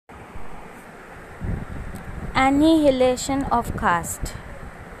Annihilation of Caste.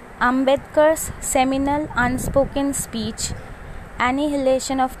 Ambedkar's seminal unspoken speech,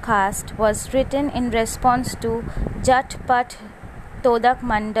 Annihilation of Caste, was written in response to Jat Path Todak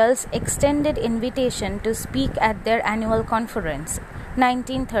Mandal's extended invitation to speak at their annual conference,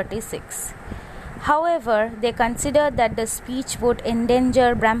 1936. However, they considered that the speech would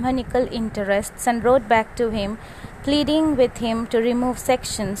endanger Brahmanical interests and wrote back to him, pleading with him to remove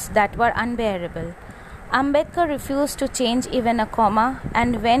sections that were unbearable. Ambedkar refused to change even a comma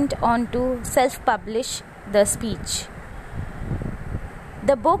and went on to self-publish the speech.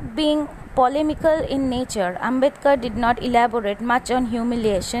 The book being polemical in nature, Ambedkar did not elaborate much on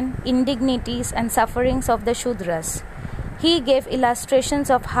humiliation, indignities and sufferings of the Shudras. He gave illustrations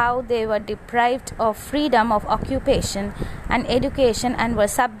of how they were deprived of freedom of occupation and education and were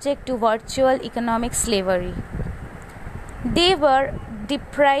subject to virtual economic slavery. They were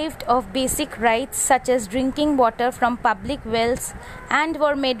deprived of basic rights such as drinking water from public wells and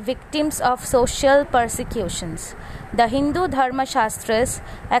were made victims of social persecutions. The Hindu Dharma Shastras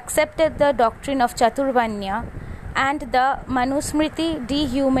accepted the doctrine of Chaturvanya, and the Manusmriti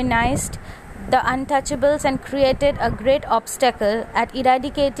dehumanized the untouchables and created a great obstacle at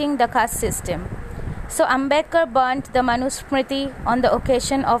eradicating the caste system. So Ambedkar burnt the Manusmriti on the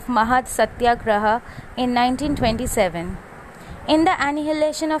occasion of Mahad Satyagraha in 1927. In the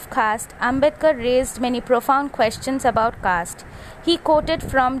Annihilation of Caste, Ambedkar raised many profound questions about caste. He quoted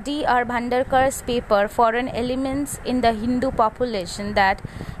from D. R. Bhandarkar's paper Foreign Elements in the Hindu Population that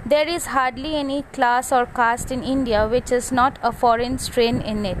there is hardly any class or caste in India which is not a foreign strain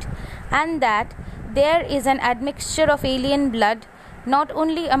in it, and that there is an admixture of alien blood not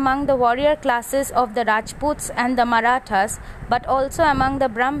only among the warrior classes of the Rajputs and the Marathas, but also among the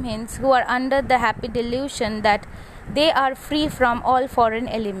Brahmins who are under the happy delusion that they are free from all foreign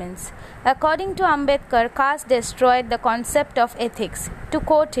elements. According to Ambedkar, caste destroyed the concept of ethics. To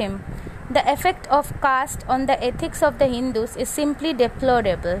quote him, the effect of caste on the ethics of the Hindus is simply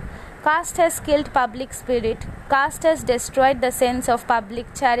deplorable. Caste has killed public spirit. Caste has destroyed the sense of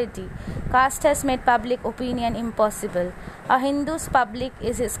public charity. Caste has made public opinion impossible. A Hindu's public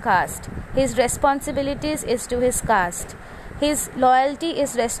is his caste. His responsibilities is to his caste. His loyalty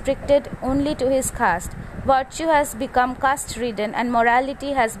is restricted only to his caste. Virtue has become caste-ridden and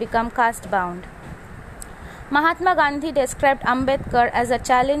morality has become caste-bound. Mahatma Gandhi described Ambedkar as a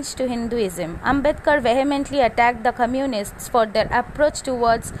challenge to Hinduism. Ambedkar vehemently attacked the communists for their approach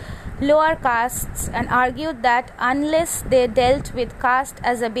towards lower castes and argued that unless they dealt with caste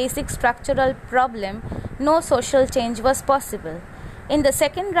as a basic structural problem, no social change was possible. In the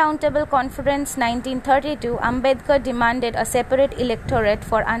Second Roundtable Conference 1932, Ambedkar demanded a separate electorate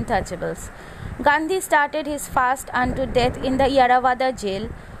for untouchables. Gandhi started his fast unto death in the Yaravada jail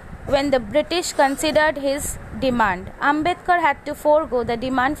when the British considered his demand. Ambedkar had to forego the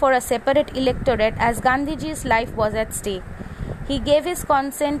demand for a separate electorate as Gandhiji's life was at stake. He gave his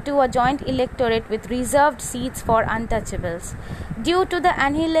consent to a joint electorate with reserved seats for untouchables. Due to the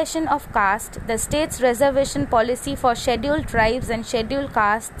annihilation of caste, the state's reservation policy for scheduled tribes and scheduled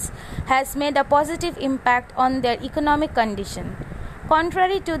castes has made a positive impact on their economic condition.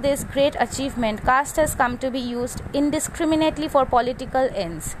 Contrary to this great achievement, caste has come to be used indiscriminately for political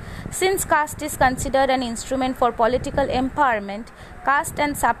ends. Since caste is considered an instrument for political empowerment, caste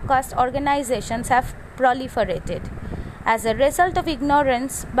and subcaste organizations have proliferated. As a result of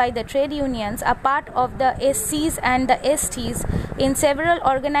ignorance by the trade unions, a part of the SCs and the STs in several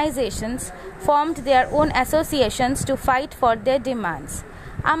organizations formed their own associations to fight for their demands.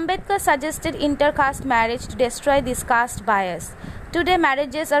 Ambedkar suggested intercaste marriage to destroy this caste bias. Today,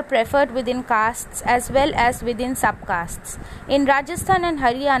 marriages are preferred within castes as well as within subcastes. In Rajasthan and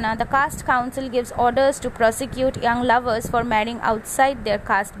Haryana, the Caste Council gives orders to prosecute young lovers for marrying outside their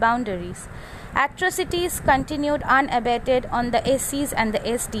caste boundaries. Atrocities continued unabated on the SCs and the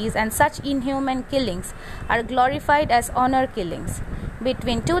STs, and such inhuman killings are glorified as honor killings.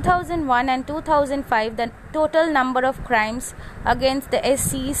 Between 2001 and 2005, the total number of crimes against the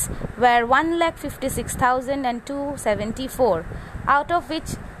SCs were 1,56,274, out of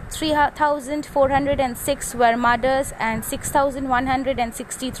which 3,406 were murders and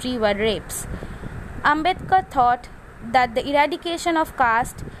 6,163 were rapes. Ambedkar thought that the eradication of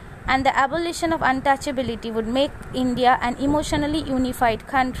caste and the abolition of untouchability would make India an emotionally unified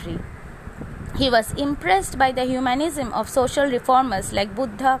country. He was impressed by the humanism of social reformers like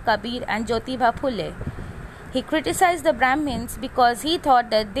Buddha, Kabir and Jyotiba Phule. He criticized the Brahmins because he thought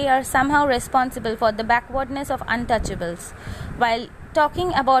that they are somehow responsible for the backwardness of untouchables. While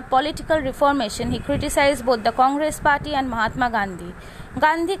talking about political reformation, he criticized both the Congress Party and Mahatma Gandhi.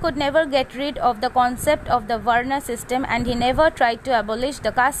 Gandhi could never get rid of the concept of the Varna system, and he never tried to abolish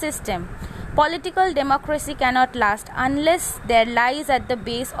the caste system. Political democracy cannot last unless there lies at the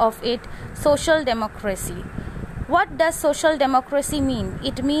base of it social democracy. What does social democracy mean?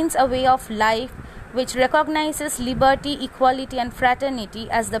 It means a way of life which recognizes liberty, equality, and fraternity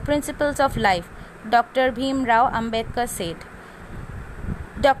as the principles of life, Dr. Bhim Rao Ambedkar said.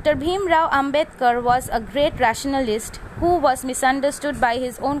 Dr. Bhim Rao Ambedkar was a great rationalist who was misunderstood by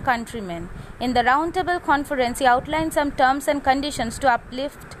his own countrymen. In the Roundtable Conference, he outlined some terms and conditions to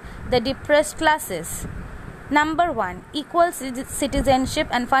uplift the depressed classes. Number 1. Equal citizenship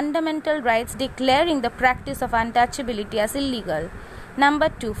and fundamental rights, declaring the practice of untouchability as illegal. Number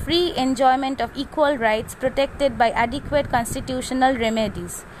 2. Free enjoyment of equal rights protected by adequate constitutional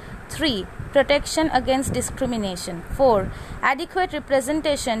remedies. 3. Protection against discrimination. 4. Adequate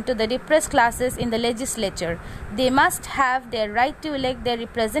representation to the depressed classes in the legislature. They must have their right to elect their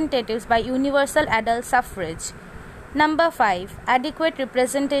representatives by universal adult suffrage. Number 5. Adequate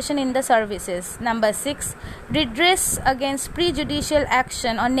representation in the services. Number 6. Redress against prejudicial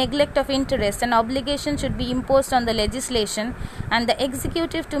action or neglect of interest. An obligation should be imposed on the legislation and the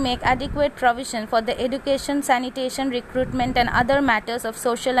executive to make adequate provision for the education, sanitation, recruitment, and other matters of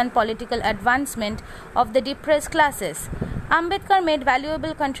social and political advancement of the depressed classes. Ambedkar made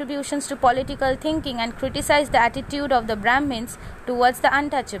valuable contributions to political thinking and criticized the attitude of the Brahmins towards the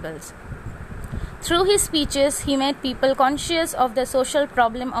untouchables. Through his speeches, he made people conscious of the social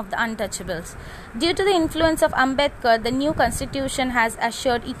problem of the untouchables. Due to the influence of Ambedkar, the new constitution has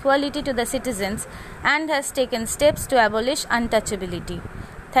assured equality to the citizens and has taken steps to abolish untouchability.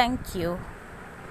 Thank you.